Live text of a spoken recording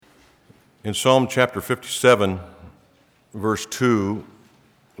In Psalm chapter 57, verse 2,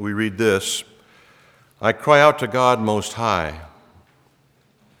 we read this: I cry out to God Most High,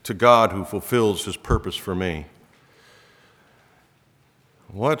 to God who fulfills his purpose for me.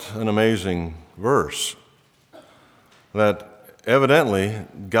 What an amazing verse, that evidently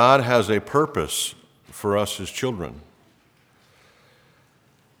God has a purpose for us as children.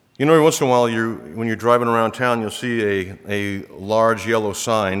 You know, every once in a while, when you're driving around town, you'll see a large yellow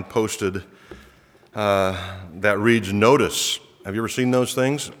sign posted that reads "Notice." Have you ever seen those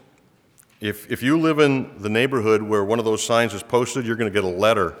things? If you live in the neighborhood where one of those signs is posted, you're going to get a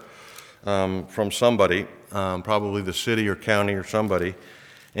letter from somebody, probably the city or county or somebody,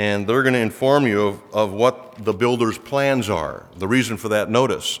 and they're going to inform you of what the builder's plans are, the reason for that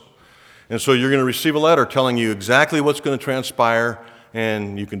notice. And so you're going to receive a letter telling you exactly what's going to transpire,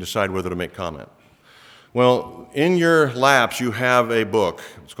 and you can decide whether to make comment. Well, in your laps you have a book.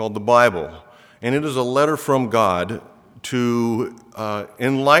 It's called the Bible, and it is a letter from God to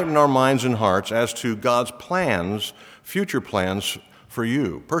enlighten our minds and hearts as to God's plans, future plans for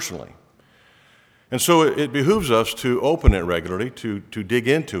you personally. And so it behooves us to open it regularly, to dig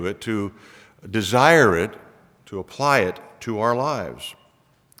into it, to desire it, to apply it to our lives.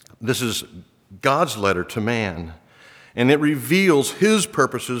 This is God's letter to man, and it reveals his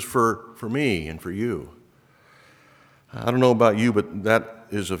purposes for me and for you. I don't know about you, but that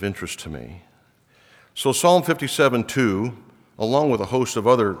is of interest to me. So Psalm 57:2, along with a host of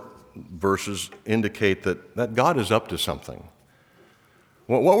other verses, indicate that God is up to something.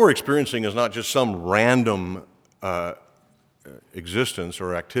 What we're experiencing is not just some random existence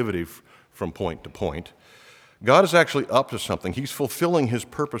or activity from point to point. God is actually up to something. He's fulfilling his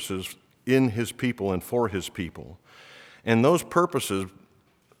purposes in his people and for his people. And those purposes,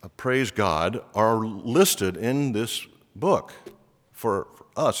 praise God, are listed in this book for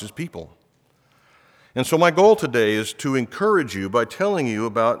us, his people. And so my goal today is to encourage you by telling you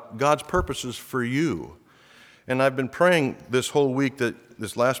about God's purposes for you. And I've been praying this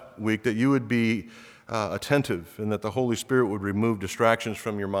last week, that you would be attentive and that the Holy Spirit would remove distractions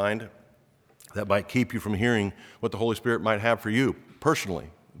from your mind that might keep you from hearing what the Holy Spirit might have for you personally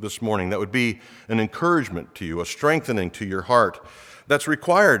this morning. That would be an encouragement to you, a strengthening to your heart. That's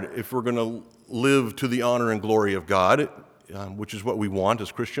required if we're going to live to the honor and glory of God, which is what we want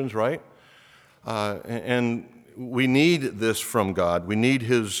as Christians, right? And we need this from God. We need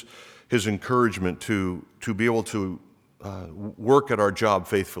his encouragement to be able to work at our job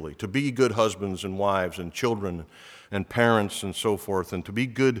faithfully, to be good husbands and wives and children and parents and so forth, and to be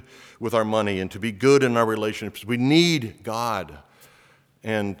good with our money and to be good in our relationships. We need God.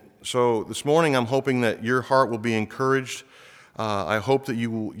 And so this morning I'm hoping that your heart will be encouraged. I hope that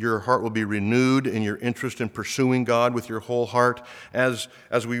your heart will be renewed in your interest in pursuing God with your whole heart. As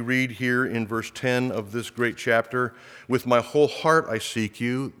we read here in verse 10 of this great chapter, with my whole heart I seek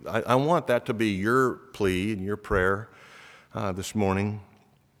you. I want that to be your plea and your prayer this morning.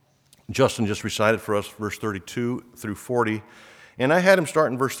 Justin just recited for us verse 32 through 40. And I had him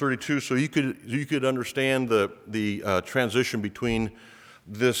start in verse 32 so you could understand the transition between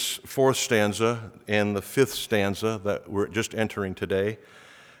this fourth stanza and the fifth stanza that we're just entering today.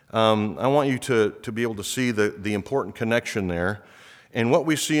 I want you to be able to see the important connection there. And what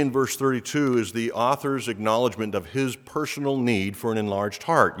we see in verse 32 is the author's acknowledgement of his personal need for an enlarged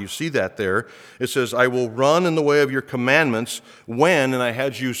heart. You see that there. It says, I will run in the way of your commandments when, and I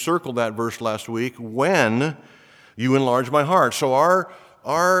had you circle that verse last week, when you enlarge my heart. So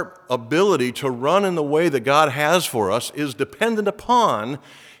our ability to run in the way that God has for us is dependent upon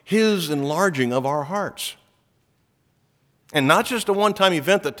his enlarging of our hearts. And not just a one-time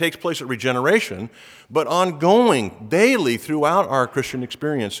event that takes place at regeneration, but ongoing, daily, throughout our Christian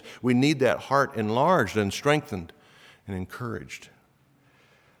experience. We need that heart enlarged and strengthened and encouraged.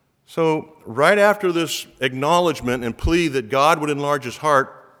 So right after this acknowledgement and plea that God would enlarge his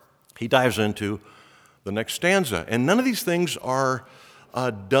heart, he dives into the next stanza. And none of these things are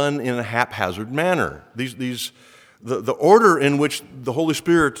done in a haphazard manner. The order in which the Holy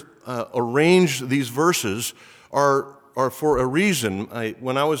Spirit arranged these verses are for a reason.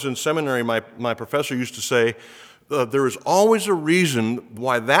 When I was in seminary, my professor used to say, there is always a reason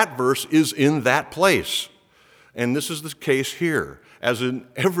why that verse is in that place. And this is the case here, as in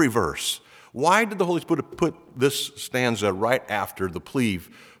every verse. Why did the Holy Spirit put this stanza right after the plea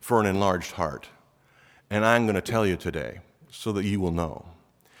for an enlarged heart? And I'm going to tell you today, so that you will know.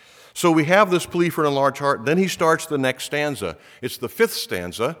 So we have this plea for an enlarged heart. Then he starts the next stanza. It's the fifth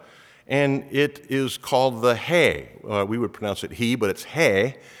stanza, and it is called the He. We would pronounce it he, but it's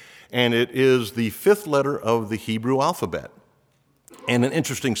He, and it is the fifth letter of the Hebrew alphabet. And an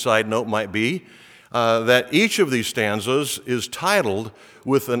interesting side note might be that each of these stanzas is titled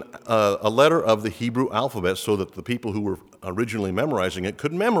with a letter of the Hebrew alphabet so that the people who were originally memorizing it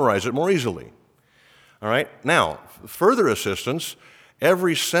could memorize it more easily. All right? Now, further assistance,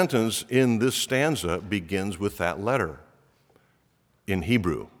 every sentence in this stanza begins with that letter in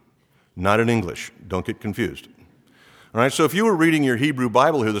Hebrew, not in English. Don't get confused. All right, so if you were reading your Hebrew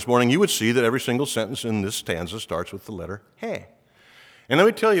Bible here this morning, you would see that every single sentence in this stanza starts with the letter He. And let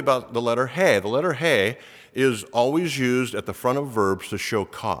me tell you about the letter He. The letter He is always used at the front of verbs to show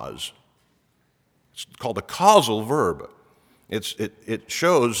cause. It's called a causal verb. It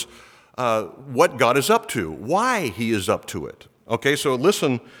shows what God is up to, why he is up to it. Okay, so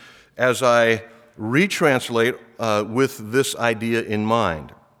listen as I retranslate with this idea in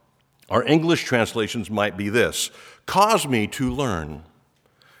mind. Our English translations might be this: cause me to learn,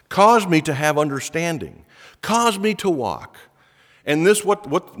 cause me to have understanding, cause me to walk. And this, what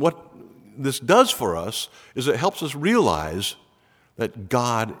this does for us is it helps us realize that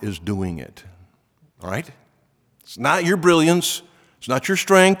God is doing it. All right? It's not your brilliance, it's not your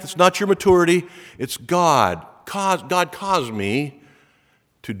strength, it's not your maturity, it's God. God caused me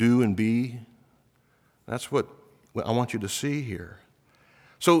to do and be. That's what I want you to see here.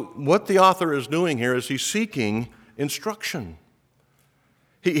 So what the author is doing here is he's seeking instruction.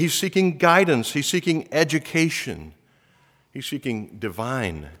 He's seeking guidance. He's seeking education. He's seeking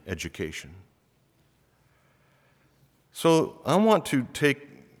divine education. So I want to take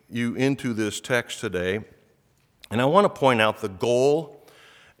you into this text today, and I want to point out the goal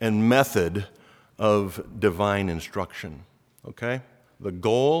and method of divine instruction. Okay? The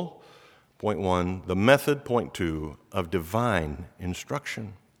goal, point one, the method, point two, of divine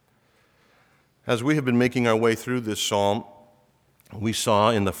instruction. As we have been making our way through this psalm, we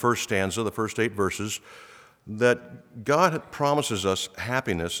saw in the first stanza, the first 8 verses, that God promises us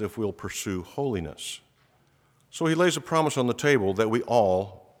happiness if we'll pursue holiness. So he lays a promise on the table that we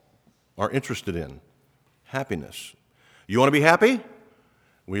all are interested in: happiness. You want to be happy?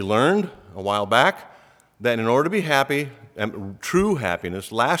 We learned a while back that in order to be happy, true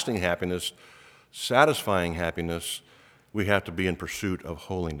happiness, lasting happiness, satisfying happiness, we have to be in pursuit of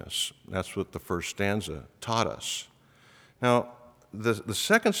holiness. That's what the first stanza taught us. Now, the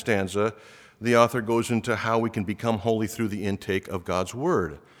second stanza, the author goes into how we can become holy through the intake of God's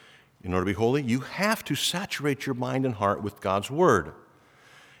Word. In order to be holy, you have to saturate your mind and heart with God's Word.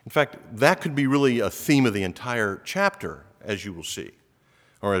 In fact, that could be really a theme of the entire chapter, as you will see,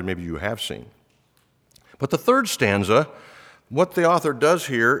 or as maybe you have seen. But the third stanza, what the author does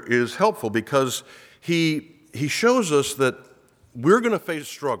here is helpful because he shows us that we're going to face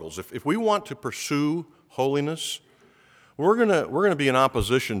struggles. If we want to pursue holiness, we're going to be in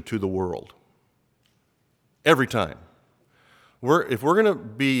opposition to the world every time. If we're going to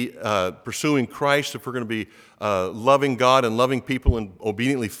be pursuing Christ, if we're going to be loving God and loving people and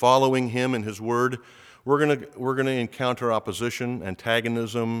obediently following Him and His Word, we're going to encounter opposition,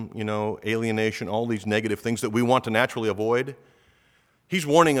 antagonism, alienation, all these negative things that we want to naturally avoid. He's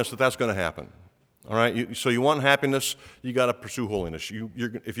warning us that that's going to happen. All right. So you want happiness, you got to pursue holiness.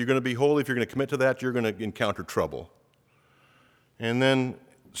 If you're going to be holy, if you're going to commit to that, you're going to encounter trouble. And then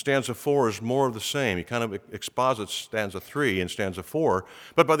stanza 4 is more of the same. He kind of exposits stanza 3 and stanza 4.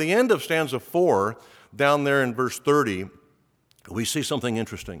 But by the end of stanza 4, down there in verse 30, we see something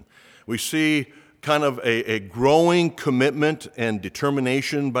interesting. We see kind of a growing commitment and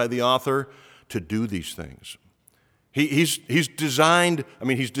determination by the author to do these things. He's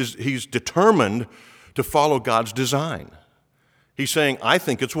determined to follow God's design. He's saying, I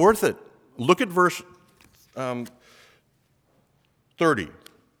think it's worth it. Look at verse 30.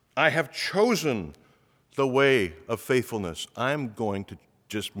 I have chosen the way of faithfulness. I'm going to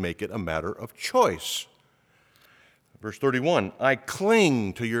just make it a matter of choice. Verse 31, I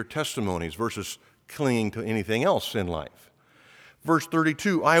cling to your testimonies versus clinging to anything else in life. Verse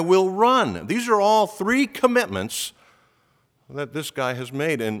 32, I will run. These are all 3 commitments that this guy has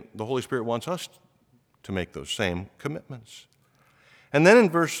made, and the Holy Spirit wants us to make those same commitments. And then in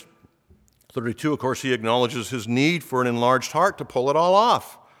verse 32, of course, he acknowledges his need for an enlarged heart to pull it all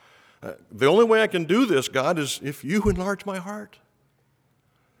off. The only way I can do this, God, is if you enlarge my heart.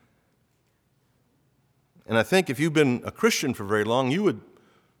 And I think if you've been a Christian for very long, you would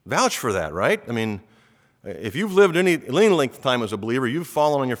vouch for that, right? I mean, if you've lived any length of time as a believer, you've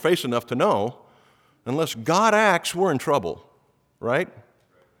fallen on your face enough to know, unless God acts, we're in trouble, right?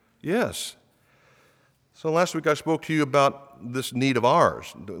 Yes. So last week I spoke to you about this need of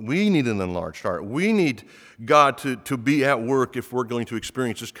ours. We need an enlarged heart. We need God to be at work if we're going to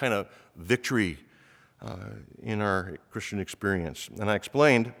experience this kind of victory in our Christian experience. And I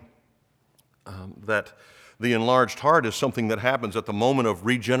explained that the enlarged heart is something that happens at the moment of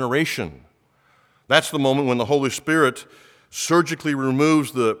regeneration. That's the moment when the Holy Spirit surgically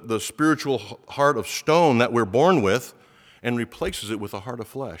removes the spiritual heart of stone that we're born with and replaces it with a heart of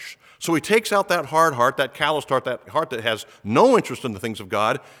flesh. So he takes out that hard heart, that calloused heart, that heart that has no interest in the things of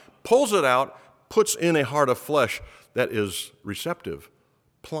God, pulls it out, puts in a heart of flesh that is receptive,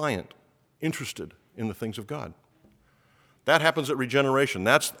 pliant, interested in the things of God. That happens at regeneration.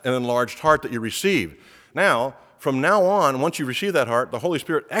 That's an enlarged heart that you receive. Now, from now on, once you receive that heart, the Holy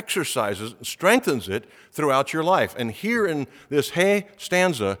Spirit exercises and strengthens it throughout your life. And here in this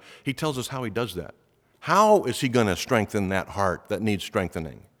stanza, he tells us how he does that. How is he going to strengthen that heart that needs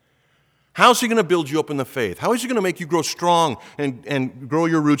strengthening? How is he going to build you up in the faith? How is he going to make you grow strong and grow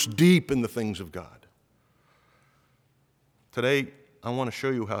your roots deep in the things of God? Today, I want to show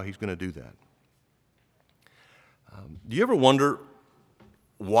you how he's going to do that. Do you ever wonder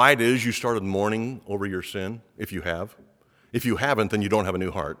why it is you started mourning over your sin, if you have? If you haven't, then you don't have a new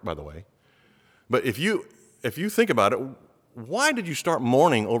heart, by the way. But if you think about it, why did you start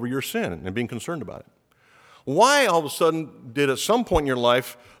mourning over your sin and being concerned about it? Why all of a sudden did at some point in your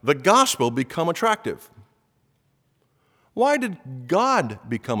life the gospel become attractive? Why did God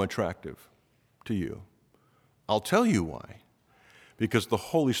become attractive to you? I'll tell you why. Because the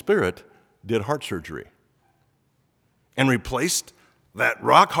Holy Spirit did heart surgery and replaced that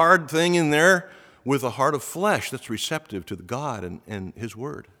rock-hard thing in there with a heart of flesh that's receptive to the God and His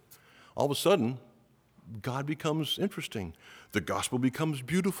Word. All of a sudden, God becomes interesting. The gospel becomes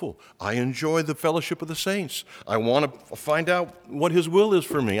beautiful. I enjoy the fellowship of the saints. I want to find out what His will is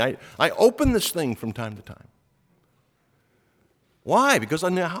for me. I open this thing from time to time. Why? Because I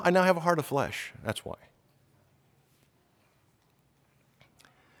now have a heart of flesh. That's why.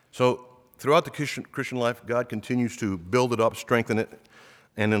 So, throughout the Christian life, God continues to build it up, strengthen it,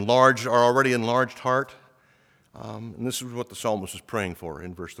 and enlarge our already enlarged heart. And this is what the psalmist is praying for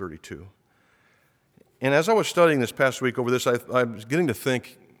in verse 32. And as I was studying this past week over this, I was getting to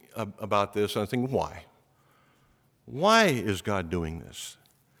think about this, and I was thinking, why? Why is God doing this?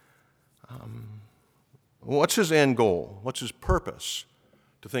 What's His end goal? What's His purpose?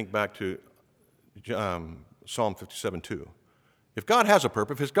 To think back to Psalm 57:2. If God has a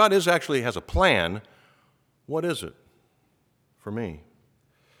purpose, if God actually has a plan, what is it for me?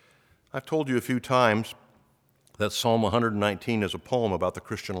 I've told you a few times that Psalm 119 is a poem about the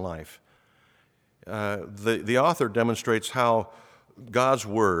Christian life. The author demonstrates how God's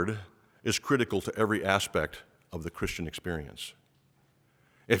Word is critical to every aspect of the Christian experience.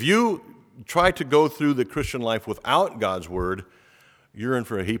 If you try to go through the Christian life without God's Word, you're in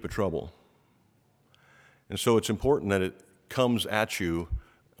for a heap of trouble. And so it's important that it comes at you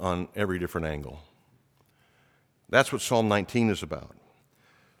on every different angle. That's what Psalm 19 is about.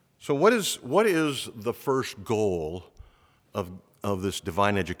 So what is the first goal of this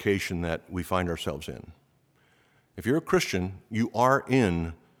divine education that we find ourselves in? If you're a Christian, you are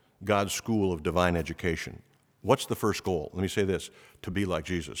in God's school of divine education. What's the first goal? Let me say this: to be like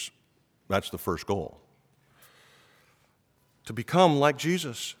Jesus. That's the first goal. To become like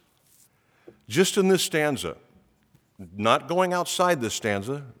Jesus. Just in this stanza, not going outside this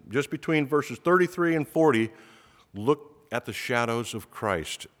stanza, just between verses 33 and 40, look at the shadows of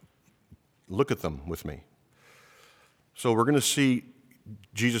Christ. Look at them with me. So we're going to see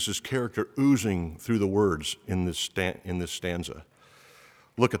Jesus' character oozing through the words in this stanza.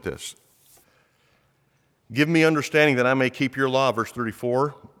 Look at this. Give me understanding that I may keep your law, verse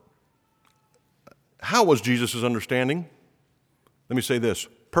 34. How was Jesus' understanding? Let me say this: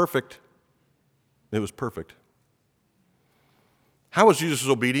 perfect. It was perfect. How was Jesus'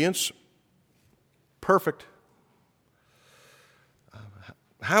 obedience? Perfect.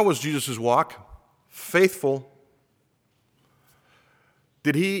 How was Jesus' walk? Faithful.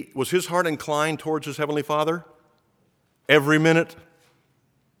 Was his heart inclined towards his Heavenly Father? Every minute.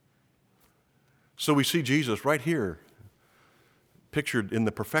 So we see Jesus right here, pictured in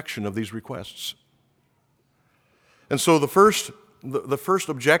the perfection of these requests. And so the first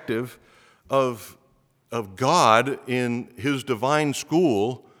objective of God in His divine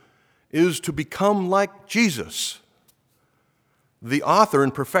school is to become like Jesus, the author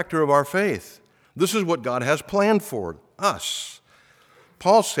and perfecter of our faith. This is what God has planned for us.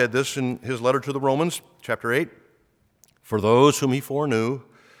 Paul said this in his letter to the Romans, chapter 8. For those whom He foreknew,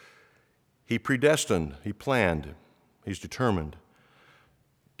 He predestined, He planned, He's determined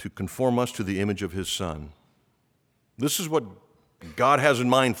to conform us to the image of His Son. This is what God has in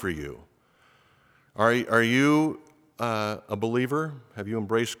mind for you. Are you a believer? Have you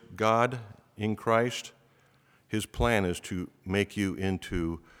embraced God in Christ, his plan is to make you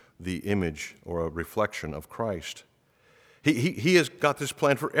into the image or a reflection of Christ. He has got this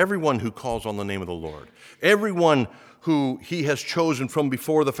plan for everyone who calls on the name of the Lord, everyone who he has chosen from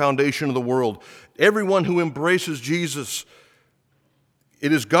before the foundation of the world, everyone who embraces Jesus.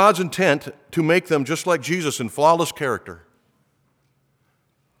 It is God's intent to make them just like Jesus in flawless character.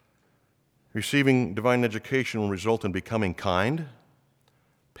 Receiving divine education will result in becoming kind,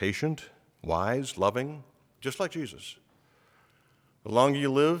 patient, wise, loving, just like Jesus. The longer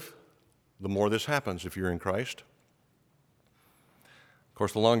you live, the more this happens if you're in Christ. Of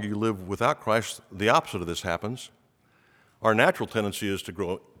course, the longer you live without Christ, the opposite of this happens. Our natural tendency is to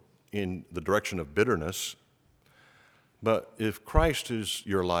grow in the direction of bitterness. But if Christ is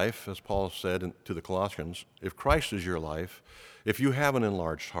your life, as Paul said to the Colossians, if Christ is your life, if you have an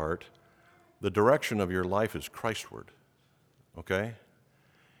enlarged heart, the direction of your life is Christward, okay?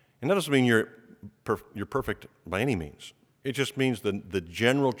 And that doesn't mean you're perfect by any means. It just means the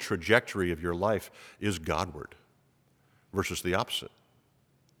general trajectory of your life is Godward versus the opposite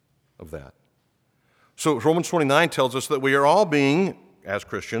of that. So Romans 29 tells us that we are all being, as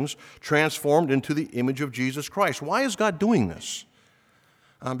Christians, transformed into the image of Jesus Christ. Why is God doing this?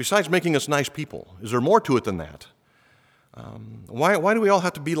 Besides making us nice people, is there more to it than that? Why do we all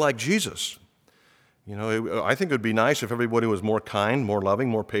have to be like Jesus? You know, I think it would be nice if everybody was more kind, more loving,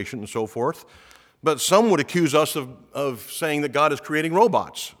 more patient, and so forth. But some would accuse us of saying that God is creating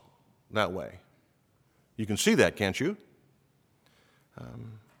robots that way. You can see that, can't you?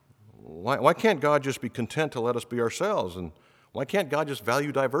 Why can't God just be content to let us be ourselves? And why can't God just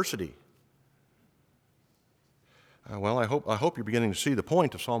value diversity? Well, I hope you're beginning to see the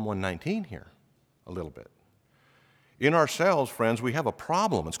point of Psalm 119 here a little bit. In ourselves, friends, we have a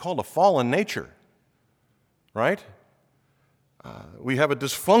problem. It's called a fallen nature, right? We have a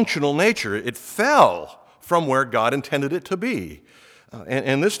dysfunctional nature. It fell from where God intended it to be.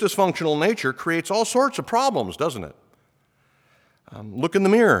 And this dysfunctional nature creates all sorts of problems, doesn't it? Look in the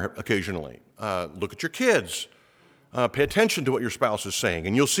mirror occasionally. Look at your kids. Pay attention to what your spouse is saying,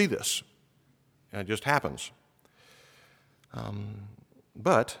 and you'll see this. It just happens.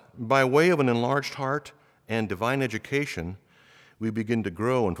 But by way of an enlarged heart and divine education, we begin to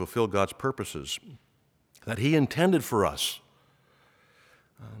grow and fulfill God's purposes that he intended for us.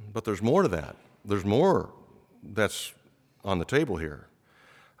 But there's more to that. There's more that's on the table here.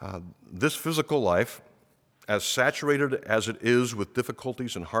 This physical life, as saturated as it is with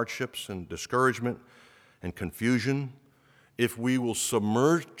difficulties and hardships and discouragement and confusion, if we will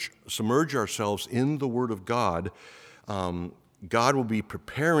submerge ourselves in the Word of God, God will be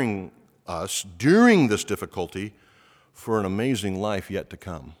preparing us during this difficulty for an amazing life yet to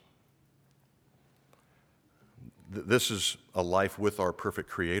come. This is a life with our perfect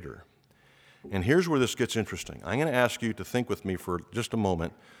Creator. And here's where this gets interesting. I'm going to ask you to think with me for just a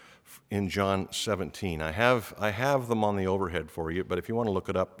moment in John 17. I have them on the overhead for you, but if you want to look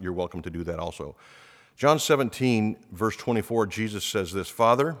it up, you're welcome to do that also. John 17, verse 24, Jesus says this,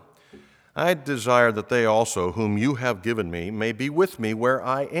 "Father, I desire that they also, whom you have given me, may be with me where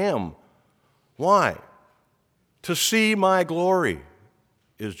I am." Why? To see my glory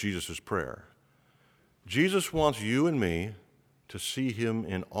is Jesus' prayer. Jesus wants you and me to see him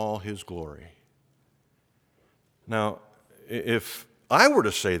in all his glory. Now, if I were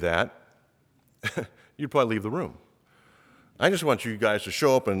to say that, you'd probably leave the room. I just want you guys to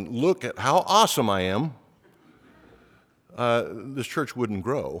show up and look at how awesome I am. This church wouldn't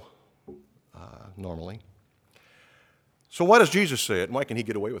grow normally. So why does Jesus say it, and why can he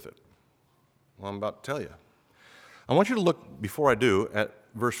get away with it? Well, I'm about to tell you. I want you to look, before I do, at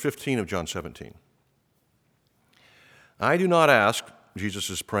verse 15 of John 17. "I do not ask," Jesus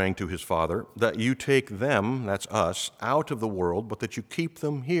is praying to his Father, "that you take them," that's us, "out of the world, but that you keep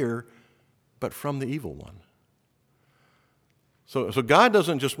them here, but from the evil one." So God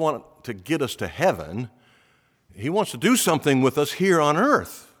doesn't just want to get us to heaven. He wants to do something with us here on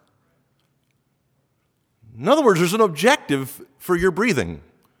earth. In other words, there's an objective for your breathing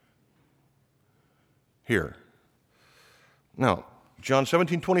here. Now, John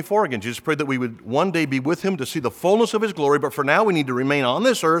 17:24 again, Jesus prayed that we would one day be with him to see the fullness of his glory, but for now we need to remain on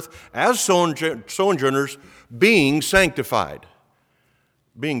this earth as sojourners, being sanctified,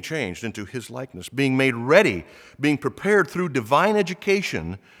 being changed into his likeness, being made ready, being prepared through divine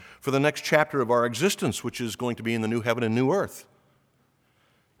education for the next chapter of our existence, which is going to be in the new heaven and new earth.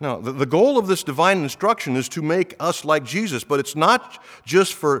 Now, the goal of this divine instruction is to make us like Jesus, but it's not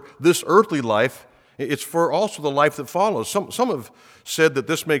just for this earthly life. It's for also the life that follows. Some have said that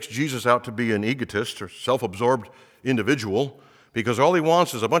this makes Jesus out to be an egotist or self-absorbed individual, because all he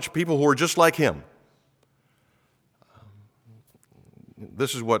wants is a bunch of people who are just like him.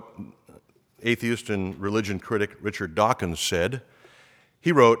 This is what atheist and religion critic Richard Dawkins said.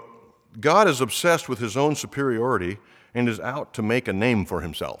 He wrote, "God is obsessed with his own superiority and is out to make a name for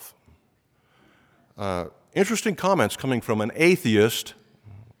himself." Interesting comments coming from an atheist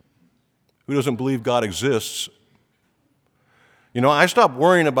who doesn't believe God exists. You know, I stopped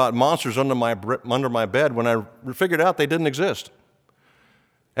worrying about monsters under my bed when I figured out they didn't exist.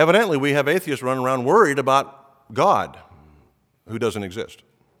 Evidently, we have atheists running around worried about God, who doesn't exist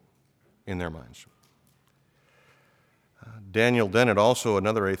in their minds. Daniel Dennett, also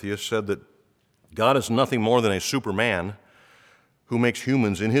another atheist, said that God is nothing more than a superman who makes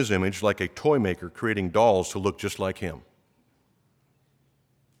humans in his image, like a toy maker creating dolls to look just like him.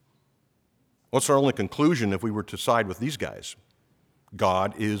 What's our only conclusion if we were to side with these guys?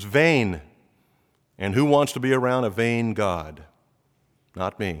 God is vain. And who wants to be around a vain God?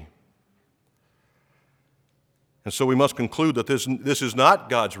 Not me. And so we must conclude that this is not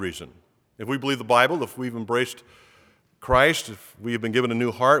God's reason. If we believe the Bible, if we've embraced Christ, if we have been given a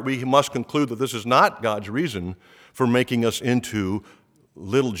new heart, we must conclude that this is not God's reason for making us into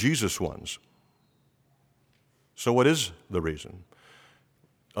little Jesus ones. So what is the reason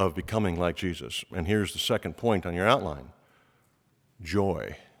of becoming like Jesus? And here's the second point on your outline: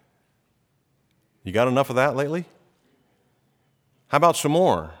 joy. You got enough of that lately? How about some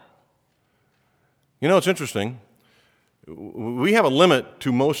more? You know, it's interesting. We have a limit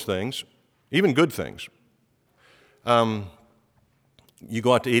to most things, even good things. You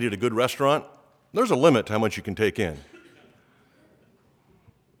go out to eat at a good restaurant, there's a limit to how much you can take in.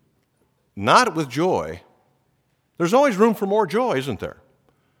 Not with joy. There's always room for more joy, isn't there?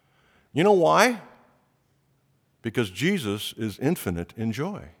 You know why? Because Jesus is infinite in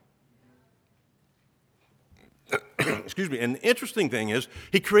joy. Excuse me. And the interesting thing is,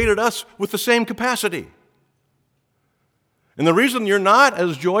 he created us with the same capacity. And the reason you're not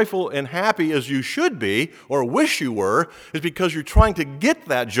as joyful and happy as you should be, or wish you were, is because you're trying to get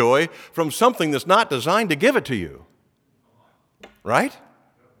that joy from something that's not designed to give it to you. Right?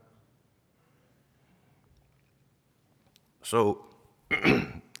 So,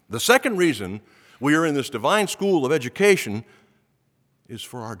 the second reason we are in this divine school of education is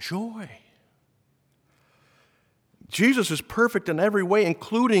for our joy. Jesus is perfect in every way,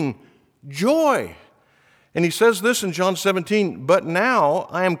 including joy. And he says this in John 17, "But now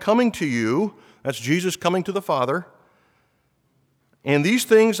I am coming to you," that's Jesus coming to the Father, "and these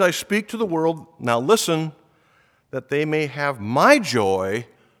things I speak to the world," now listen, "that they may have my joy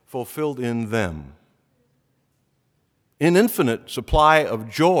fulfilled in them." An infinite supply of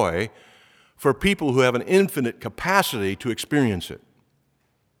joy for people who have an infinite capacity to experience it.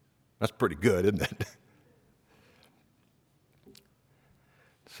 That's pretty good, isn't it?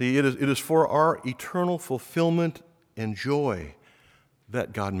 See, it is for our eternal fulfillment and joy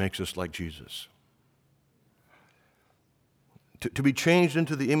that God makes us like Jesus. To be changed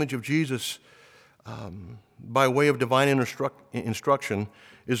into the image of Jesus by way of divine instruction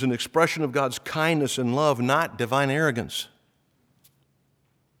is an expression of God's kindness and love, not divine arrogance.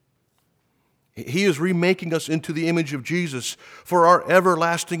 He is remaking us into the image of Jesus for our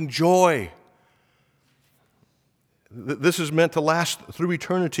everlasting joy. This is meant to last through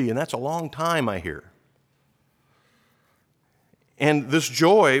eternity, and that's a long time, I hear. And this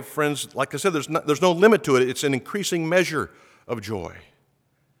joy, friends, like I said, there's no limit to it. It's an increasing measure of joy.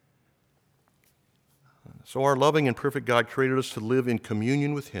 So our loving and perfect God created us to live in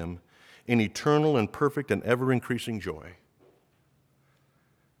communion with Him in eternal and perfect and ever-increasing joy.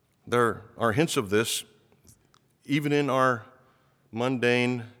 There are hints of this even in our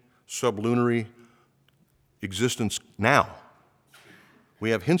mundane, sublunary existence now. We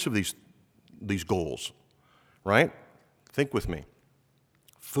have hints of these goals, right? Think with me.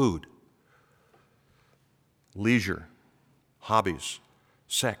 Food, leisure, hobbies,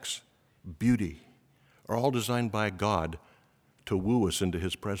 sex, beauty are all designed by God to woo us into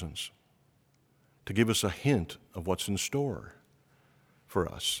His presence, to give us a hint of what's in store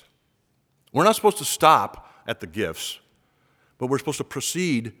for us. We're not supposed to stop at the gifts, but we're supposed to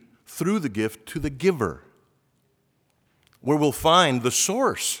proceed through the gift to the giver, where we'll find the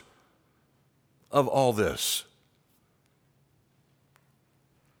source of all this.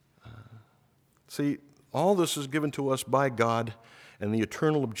 See, all this is given to us by God, and the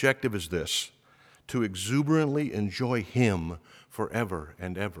eternal objective is this: to exuberantly enjoy Him forever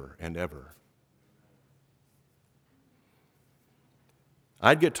and ever and ever.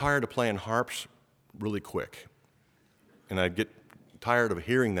 I'd get tired of playing harps really quick, and I'd get tired of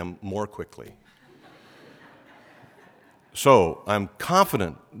hearing them more quickly. So I'm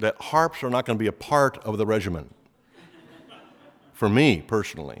confident that harps are not going to be a part of the regimen, for me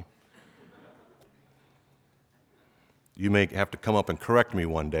personally. You may have to come up and correct me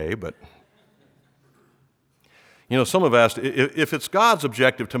one day, but some have asked, if it's God's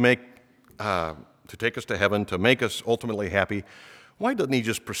objective to take us to heaven, to make us ultimately happy, why doesn't he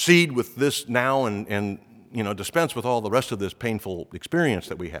just proceed with this now and dispense with all the rest of this painful experience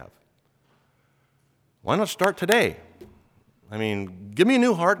that we have? Why not start today? Give me a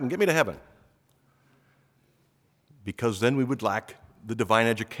new heart and get me to heaven. Because then we would lack the divine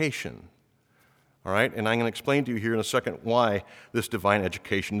education. All right? And I'm going to explain to you here in a second why this divine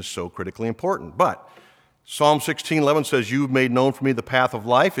education is so critically important. But Psalm 16:11 says, "You've made known for me the path of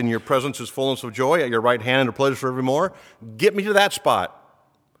life. In your presence is fullness of joy. At your right hand are pleasures forevermore." Get me to that spot,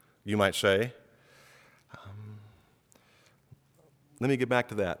 you might say. Let me get back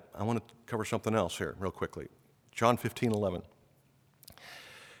to that. I want to cover something else here real quickly. John 15:11.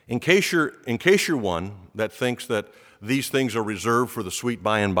 In case you're one that thinks that these things are reserved for the sweet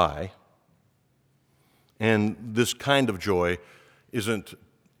by and by, and this kind of joy isn't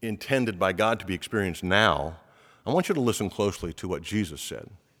intended by God to be experienced now, I want you to listen closely to what Jesus said.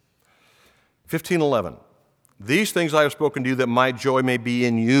 15:11. "These things I have spoken to you, that my joy may be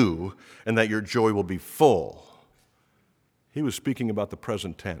in you, and that your joy will be full." He was speaking about the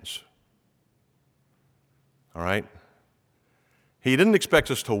present tense. All right? He didn't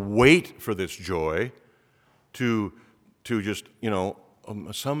expect us to wait for this joy, to just,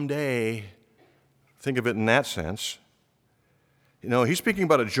 someday, think of it in that sense. He's speaking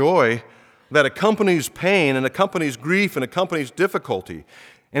about a joy that accompanies pain and accompanies grief and accompanies difficulty.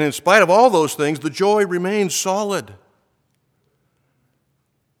 And in spite of all those things, the joy remains solid.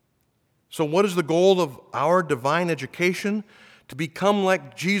 So what is the goal of our divine education? To become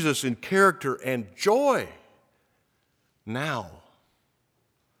like Jesus in character and joy now.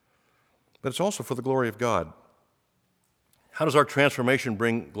 But it's also for the glory of God. How does our transformation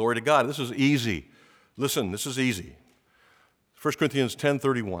bring glory to God? This is easy. Listen, this is easy. 1 Corinthians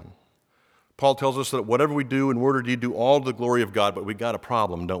 10:31. Paul tells us that whatever we do in word or deed, do all to the glory of God. But we got a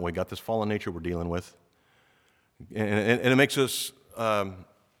problem, don't we? We got this fallen nature we're dealing with. And it makes us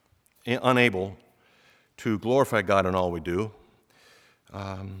unable to glorify God in all we do.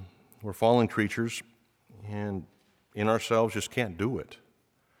 We're fallen creatures, and in ourselves just can't do it.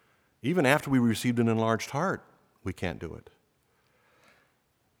 Even after we received an enlarged heart, we can't do it.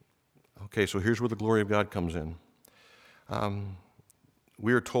 Okay, so here's where the glory of God comes in.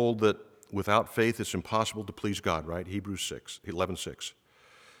 We are told that without faith it's impossible to please God, right? Hebrews 11:6.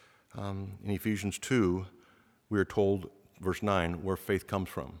 In Ephesians 2, we are told, verse 9, where faith comes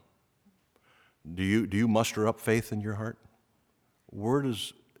from. Do you muster up faith in your heart? Where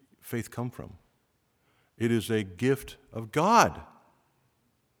does faith come from? It is a gift of God.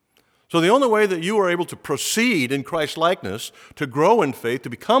 So the only way that you are able to proceed in Christ's likeness, to grow in faith, to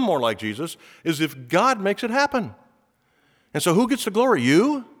become more like Jesus, is if God makes it happen. And so who gets the glory?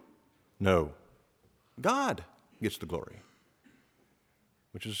 You? No. God gets the glory,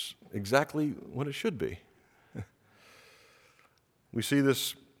 which is exactly what it should be. We see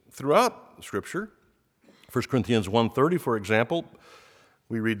this throughout Scripture. 1 Corinthians 1:30, for example,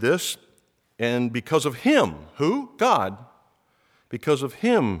 we read this, "And because of him," who? God, "because of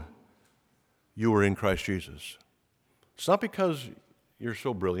him you are in Christ Jesus." It's not because you're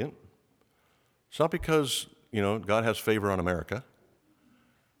so brilliant. It's not because, God has favor on America.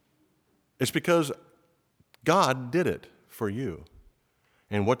 It's because God did it for you.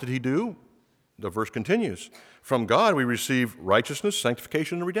 And what did he do? The verse continues. "From God we receive righteousness,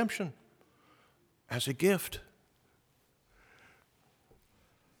 sanctification, and redemption as a gift."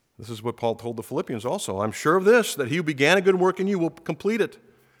 This is what Paul told the Philippians also. "I'm sure of this, that he who began a good work in you will complete it."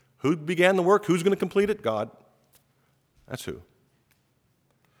 Who began the work? Who's going to complete it? God. That's who.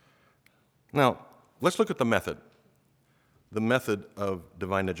 Now, let's look at the method of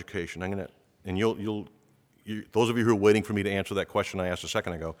divine education. Those of you who are waiting for me to answer that question I asked a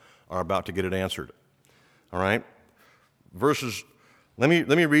second ago are about to get it answered. All right? Verses. Let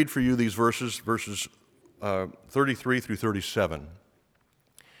me read for you these verses 33 through 37.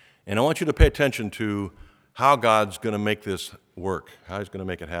 And I want you to pay attention to how God's going to make this work, how he's going to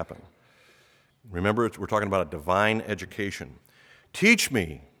make it happen. Remember, we're talking about a divine education. "Teach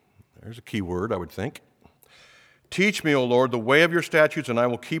me," there's a key word, I would think. "Teach me, O Lord, the way of your statutes, and I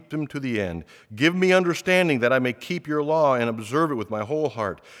will keep them to the end. Give me understanding that I may keep your law and observe it with my whole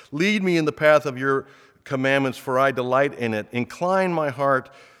heart. Lead me in the path of your commandments, for I delight in it. Incline my heart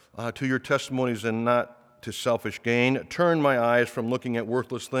to your testimonies and not to selfish gain. Turn my eyes from looking at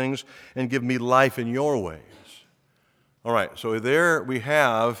worthless things and give me life in your ways." All right, so there we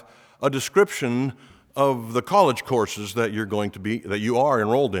have a description of the college courses that you are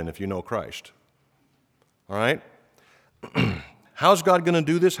enrolled in if you know Christ. All right? How's God going to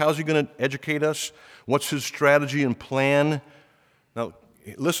do this? How's he going to educate us? What's his strategy and plan? Now,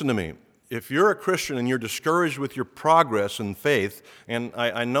 listen to me. If you're a Christian and you're discouraged with your progress in faith, and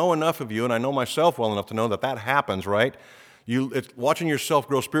I know enough of you, and I know myself well enough to know that happens, right? Watching yourself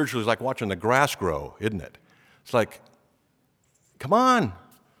grow spiritually is like watching the grass grow, isn't it? It's like, come on,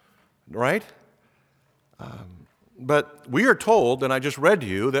 right? But we are told, and I just read to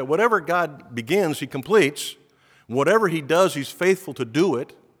you, that whatever God begins, he completes. Whatever he does, he's faithful to do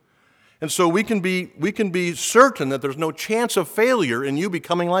it. And so we can be certain that there's no chance of failure in you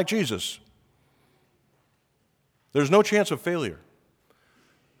becoming like Jesus. There's no chance of failure.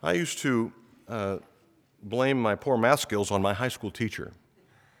 I used to blame my poor math skills on my high school teacher.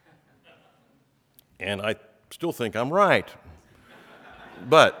 And I still think I'm right.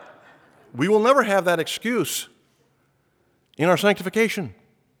 But we will never have that excuse in our sanctification.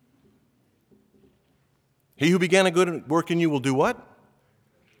 He who began a good work in you will do what?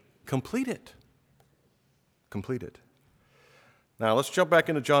 Complete it. Complete it. Now let's jump back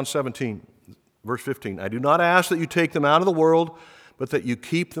into John 17, verse 15. I do not ask that you take them out of the world, but that you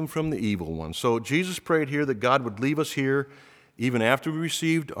keep them from the evil one. So Jesus prayed here that God would leave us here even after we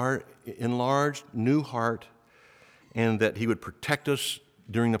received our enlarged new heart, and that he would protect us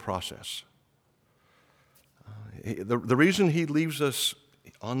during the process. The reason he leaves us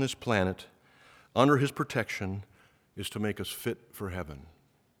on this planet under his protection is to make us fit for heaven.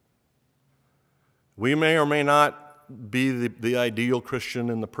 We may or may not be the ideal Christian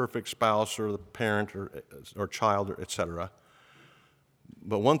and the perfect spouse or the parent or child, etc.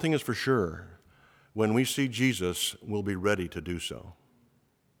 But one thing is for sure, when we see Jesus, we'll be ready to do so.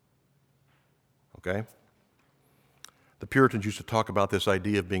 Okay? The Puritans used to talk about this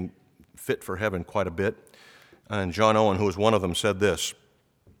idea of being fit for heaven quite a bit. And John Owen, who was one of them, said this: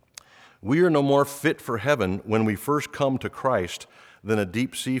 "We are no more fit for heaven when we first come to Christ than a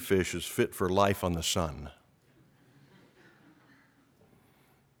deep sea fish is fit for life on the sun."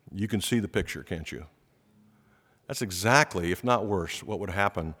 You can see the picture, can't you? That's exactly, if not worse, what would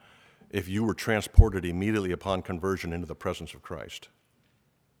happen if you were transported immediately upon conversion into the presence of Christ.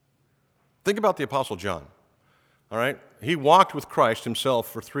 Think about the Apostle John. All right? He walked with Christ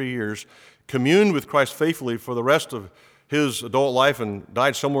himself for 3 years, communed with Christ faithfully for the rest of his adult life, and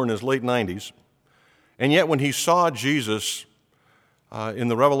died somewhere in his late 90s. And yet when he saw Jesus in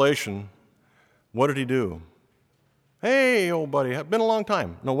the Revelation, what did he do? Hey, old buddy, it's been a long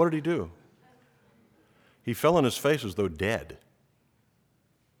time. No, what did he do? He fell on his face as though dead.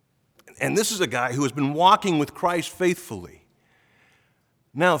 And this is a guy who has been walking with Christ faithfully.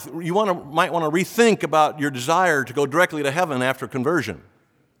 Now, you might want to rethink about your desire to go directly to heaven after conversion.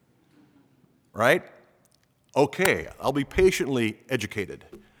 Right? Okay, I'll be patiently educated,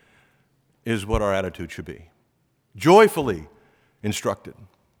 is what our attitude should be. Joyfully instructed.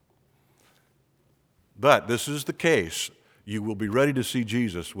 But this is the case. You will be ready to see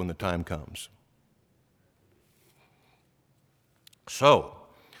Jesus when the time comes. So,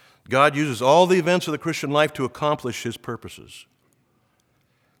 God uses all the events of the Christian life to accomplish his purposes.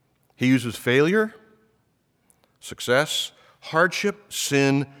 He uses failure, success, hardship,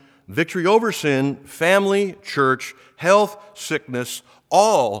 sin, victory over sin, family, church, health, sickness,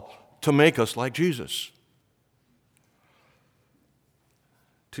 all to make us like Jesus.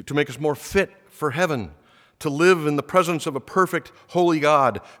 To make us more fit for heaven, to live in the presence of a perfect, holy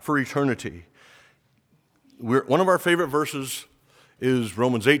God for eternity. One of our favorite verses is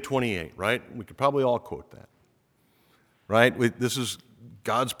Romans 8:28, right? We could probably all quote that, right? This is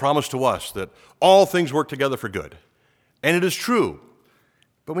God's promise to us that all things work together for good. And it is true.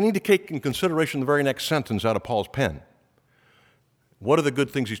 But we need to take in consideration the very next sentence out of Paul's pen. What are the good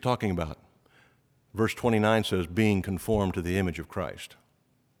things he's talking about? Verse 29 says, being conformed to the image of Christ.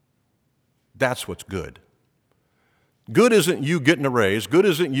 That's what's good. Good isn't you getting a raise. Good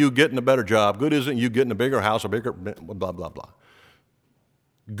isn't you getting a better job. Good isn't you getting a bigger house, a bigger blah, blah, blah.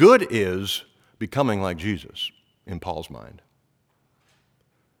 Good is becoming like Jesus in Paul's mind.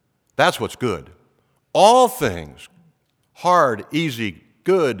 That's what's good. All things, hard, easy,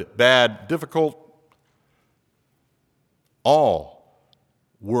 good, bad, difficult, all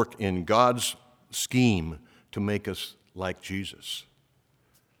work in God's scheme to make us like Jesus.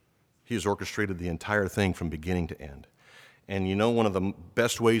 He has orchestrated the entire thing from beginning to end. And you know one of the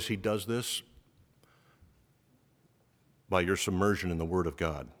best ways he does this? By your submersion in the Word of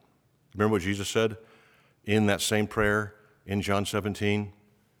God. Remember what Jesus said in that same prayer in John 17?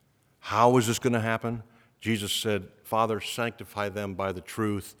 How is this going to happen? Jesus said, Father, sanctify them by the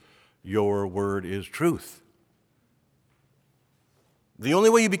truth. Your word is truth. The only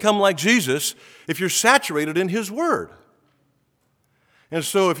way you become like Jesus, if you're saturated in his word. And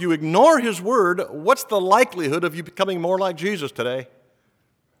so if you ignore his word, what's the likelihood of you becoming more like Jesus today?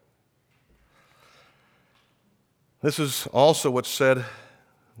 This is also what's said.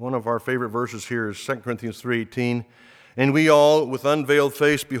 One of our favorite verses here is 2 Corinthians 3:18. And we all, with unveiled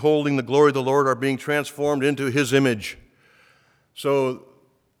face, beholding the glory of the Lord, are being transformed into his image. So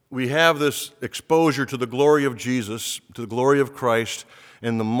we have this exposure to the glory of Jesus, to the glory of Christ,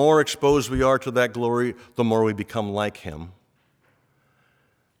 and the more exposed we are to that glory, the more we become like him.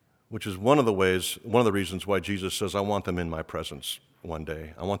 Which is one of the reasons why Jesus says, I want them in my presence one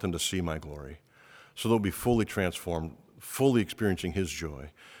day. I want them to see my glory. So they'll be fully transformed, fully experiencing his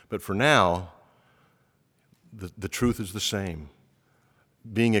joy. But for now, the truth is the same.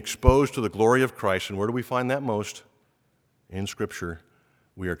 Being exposed to the glory of Christ, and where do we find that most? In Scripture,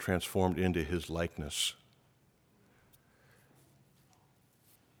 we are transformed into his likeness.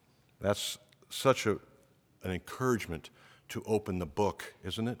 That's such an encouragement to open the book,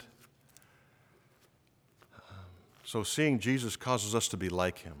 isn't it? So seeing Jesus causes us to be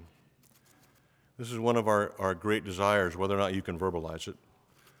like him. This is one of our great desires, whether or not you can verbalize it,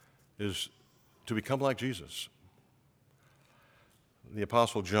 is to become like Jesus. The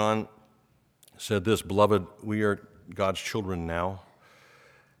Apostle John said this, Beloved, we are God's children now,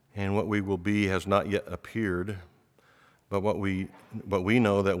 and what we will be has not yet appeared, but we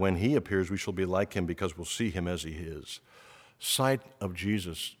know that when he appears, we shall be like him because we'll see him as he is. Sight of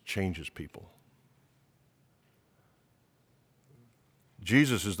Jesus changes people.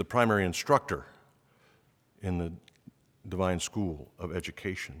 Jesus is the primary instructor in the divine school of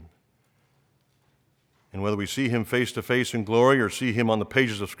education. And whether we see him face to face in glory or see him on the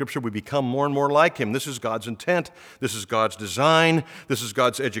pages of Scripture, we become more and more like him. This is God's intent. This is God's design. This is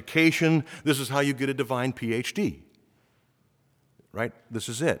God's education. This is how you get a divine PhD. Right? This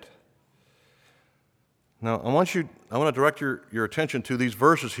is it. Now, I want to direct your attention to these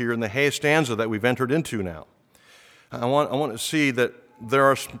verses here in the Hay stanza that we've entered into now. I want to see that there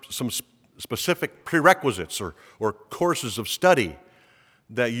are some specific prerequisites or courses of study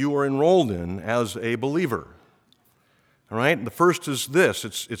that you are enrolled in as a believer. All right? The first is this.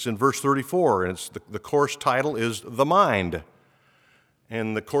 It's in verse 34, and the course title is The Mind.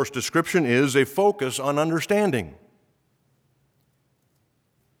 And the course description is a focus on understanding.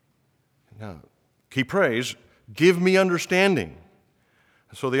 Now, he prays, give me understanding.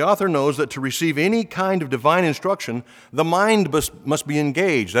 So the author knows that to receive any kind of divine instruction, the mind must be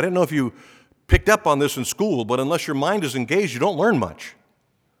engaged. I don't know if you picked up on this in school, but unless your mind is engaged, you don't learn much.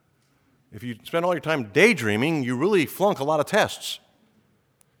 If you spend all your time daydreaming, you really flunk a lot of tests.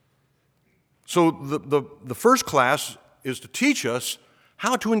 So the first class is to teach us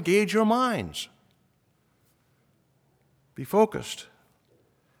how to engage your minds. Be focused.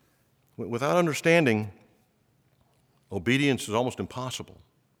 Without understanding, obedience is almost impossible.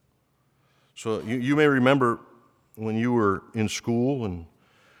 So you may remember when you were in school and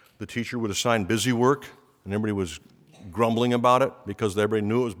the teacher would assign busy work and everybody was grumbling about it because everybody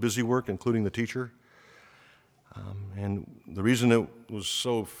knew it was busy work, including the teacher. And the reason it was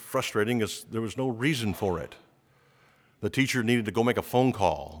so frustrating is there was no reason for it. The teacher needed to go make a phone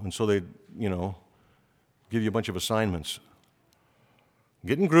call, and so they'd, give you a bunch of assignments.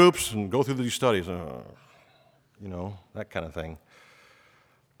 Get in groups and go through these studies, that kind of thing.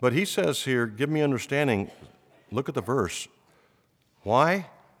 But he says here, give me understanding. Look at the verse. Why?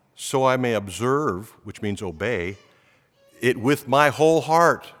 So I may observe, which means obey, it with my whole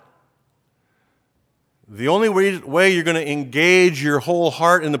heart. The only way you're going to engage your whole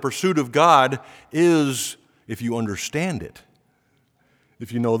heart in the pursuit of God is if you understand it,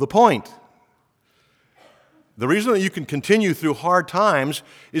 if you know the point. The reason that you can continue through hard times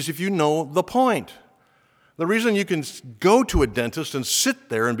is if you know the point. The reason you can go to a dentist and sit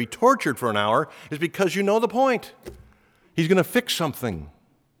there and be tortured for an hour is because you know the point. He's going to fix something.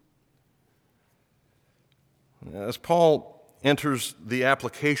 As Paul enters the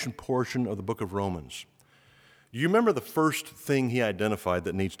application portion of the book of Romans, do you remember the first thing he identified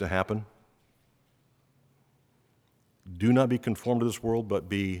that needs to happen? Do not be conformed to this world, but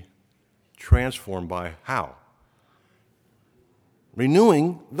be transformed by how?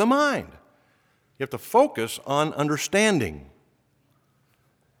 Renewing the mind. You have to focus on understanding.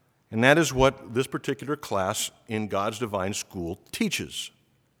 And that is what this particular class in God's Divine School teaches.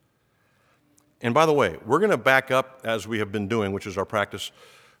 And by the way, we're going to back up as we have been doing, which is our practice,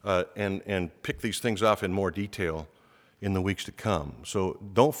 and pick these things off in more detail in the weeks to come. So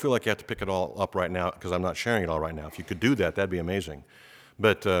don't feel like you have to pick it all up right now, because I'm not sharing it all right now. If you could do that, that'd be amazing.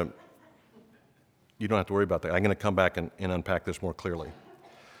 But you don't have to worry about that. I'm going to come back and unpack this more clearly.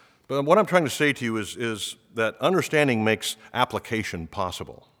 But what I'm trying to say to you is that understanding makes application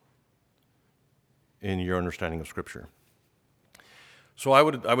possible in your understanding of Scripture. So I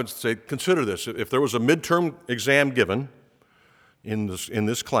would say, consider this. If there was a midterm exam given in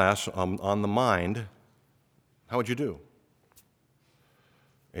this class on the mind, how would you do?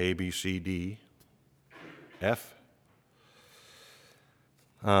 A, B, C, D, F.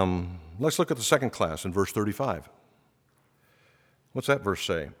 Let's look at the second class in verse 35. What's that verse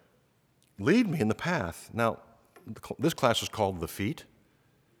say? Lead me in the path. Now, this class is called the feet,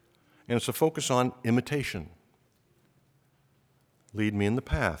 and it's a focus on imitation. Lead me in the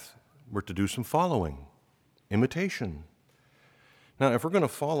path. We're to do some following, imitation. Now, if we're going to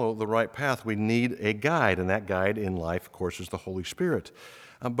follow the right path, we need a guide, and that guide in life, of course, is the Holy Spirit.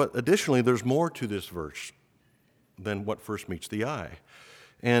 But additionally, there's more to this verse than what first meets the eye.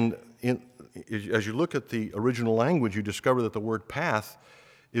 And as you look at the original language, you discover that the word path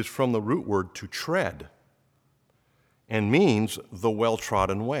is from the root word to tread and means the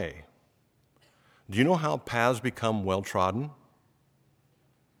well-trodden way. Do you know how paths become well-trodden?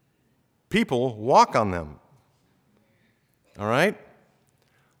 People walk on them. All right?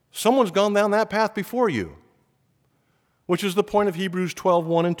 Someone's gone down that path before you, which is the point of Hebrews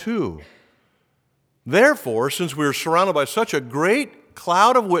 12:1 and 2. Therefore, since we're surrounded by such a great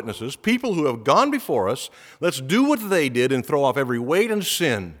cloud of witnesses, people who have gone before us, let's do what they did and throw off every weight and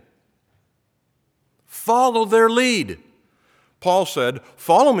sin. Follow their lead. Paul said,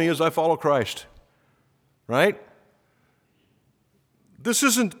 follow me as I follow Christ. Right? This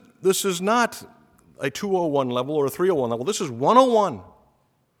is not a 201 level or a 301 level. This is 101.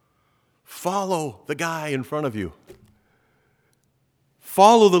 Follow the guy in front of you.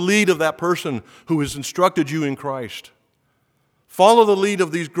 Follow the lead of that person who has instructed you in Christ. Follow the lead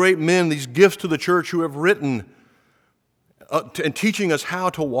of these great men, these gifts to the church who have written and teaching us how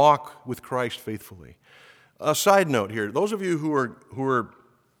to walk with Christ faithfully. A side note here, those of you who are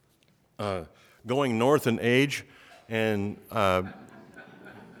going north in age and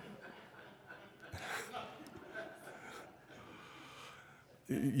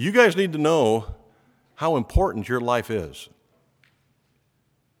you guys need to know how important your life is.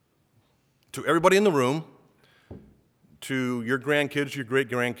 To everybody in the room, to your grandkids, your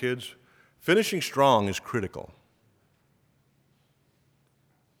great-grandkids, finishing strong is critical.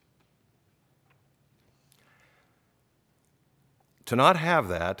 To not have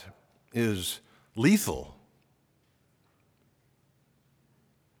that is lethal.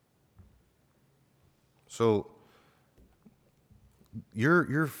 So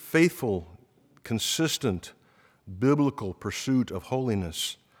your faithful, consistent, biblical pursuit of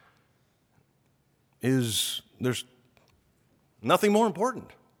holiness there's nothing more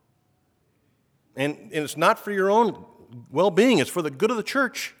important. And it's not for your own well-being, it's for the good of the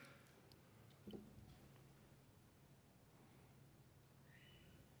church.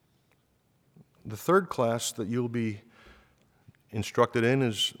 The third class that you'll be instructed in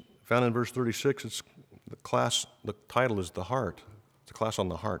is found in verse 36. It's the title is The Heart. It's a class on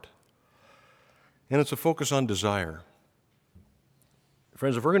the heart. And it's a focus on desire.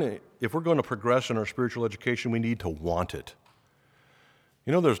 Friends, if we're going to progress in our spiritual education, we need to want it.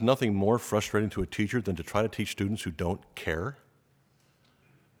 You know, there's nothing more frustrating to a teacher than to try to teach students who don't care.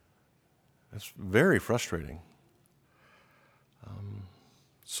 That's very frustrating.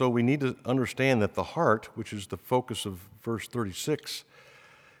 So we need to understand that the heart, which is the focus of verse 36,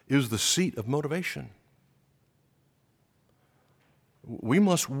 is the seat of motivation. We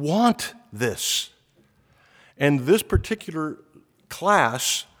must want this. And this particular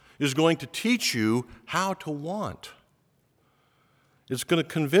class is going to teach you how to want. It's going to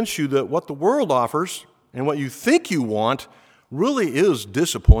convince you that what the world offers and what you think you want really is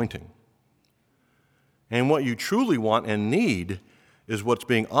disappointing. And what you truly want and need is what's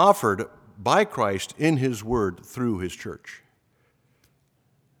being offered by Christ in His Word through His church.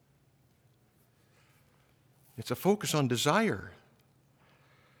 It's a focus on desire.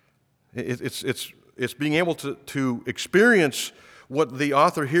 It's being able to experience what the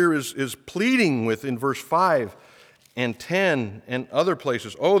author here is pleading with in verse 5 and 10 and other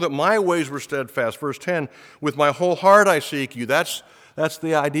places. Oh, that my ways were steadfast. Verse 10, with my whole heart I seek you. That's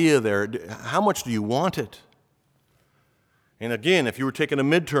the idea there. How much do you want it? And again, if you were taking a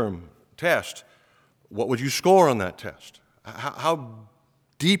midterm test, what would you score on that test? How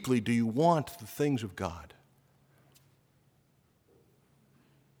deeply do you want the things of God?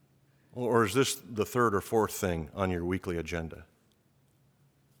 Or is this the third or fourth thing on your weekly agenda?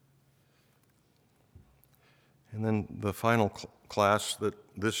 And then the final class that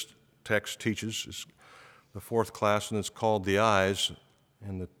this text teaches is the fourth class, and it's called the eyes.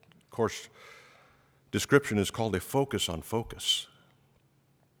 And the course description is called a focus on focus.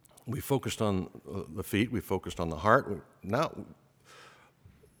 We focused on the feet, we focused on the heart. Now,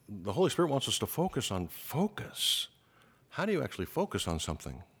 the Holy Spirit wants us to focus on focus. How do you actually focus on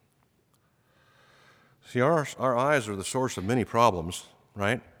something? See, our eyes are the source of many problems,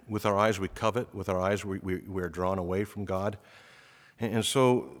 right? With our eyes we covet, with our eyes we are drawn away from God. And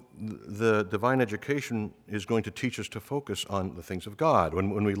so the divine education is going to teach us to focus on the things of God.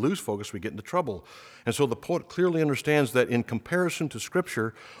 When we lose focus, we get into trouble. And so the poet clearly understands that in comparison to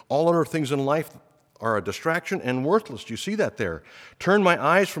Scripture, all other things in life are a distraction and worthless. Do you see that there? Turn my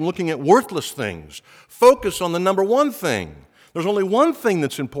eyes from looking at worthless things. Focus on the number one thing. There's only one thing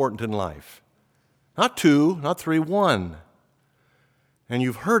that's important in life. Not two, not three, one. And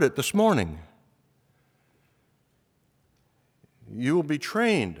you've heard it this morning. You will be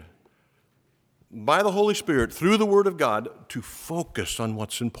trained by the Holy Spirit through the Word of God to focus on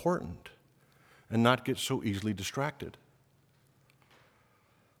what's important and not get so easily distracted.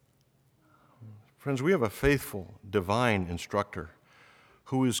 Friends, we have a faithful, divine instructor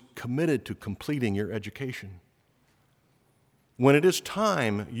who is committed to completing your education. When it is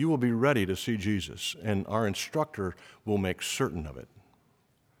time, you will be ready to see Jesus, and our instructor will make certain of it.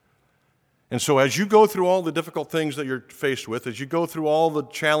 And so as you go through all the difficult things that you're faced with, as you go through all the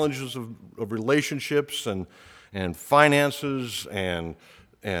challenges of relationships and finances and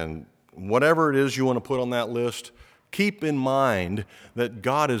whatever it is you want to put on that list, keep in mind that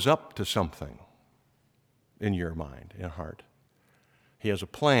God is up to something in your mind and heart. He has a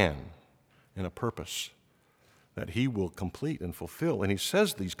plan and a purpose that He will complete and fulfill. And He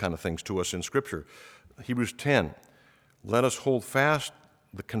says these kind of things to us in Scripture. Hebrews 10, let us hold fast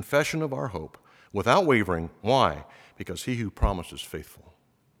the confession of our hope without wavering. Why? Because He who promised is faithful.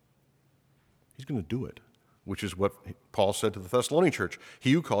 He's going to do it, which is what Paul said to the Thessalonian church.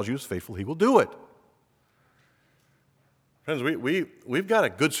 He who calls you is faithful, He will do it. Friends, we've got a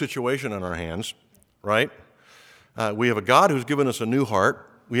good situation on our hands, right? We have a God who's given us a new heart.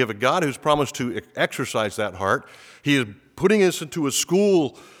 We have a God who's promised to exercise that heart. He is putting us into a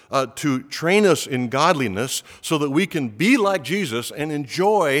school to train us in godliness so that we can be like Jesus and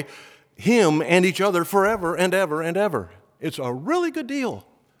enjoy Him and each other forever and ever and ever. It's a really good deal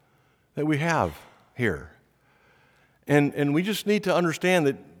that we have here. And we just need to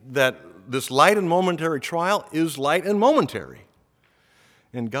understand that this light and momentary trial is light and momentary.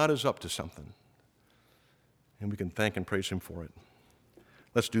 And God is up to something. And we can thank and praise Him for it.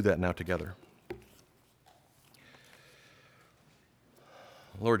 Let's do that now together.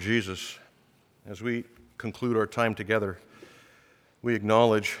 Lord Jesus, as we conclude our time together, we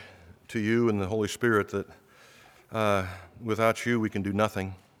acknowledge to You and the Holy Spirit that without You we can do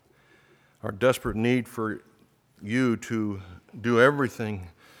nothing. Our desperate need for You to do everything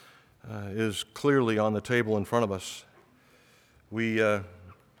is clearly on the table in front of us. We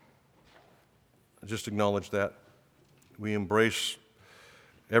just acknowledge that. We embrace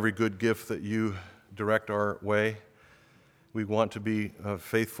every good gift that You direct our way. We want to be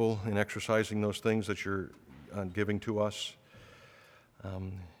faithful in exercising those things that You're giving to us.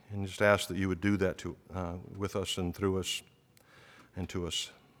 And just ask that You would do that with us and through us and to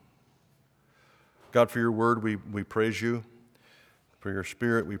us. God, for Your word, we praise You. For Your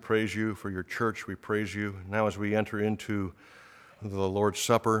Spirit, we praise You. For Your church, we praise You. Now as we enter into the Lord's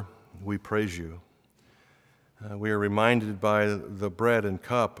Supper, we praise You. We are reminded by the bread and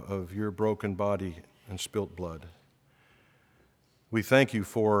cup of Your broken body and spilt blood. We thank You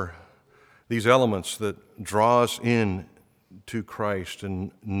for these elements that draw us in to Christ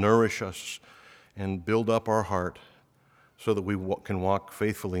and nourish us and build up our heart so that we can walk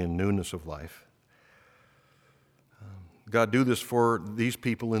faithfully in newness of life. God, do this for these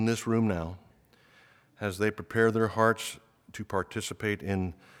people in this room now as they prepare their hearts to participate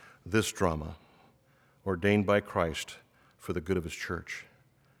in this drama ordained by Christ for the good of His church.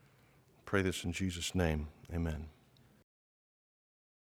 Pray this in Jesus' name. Amen.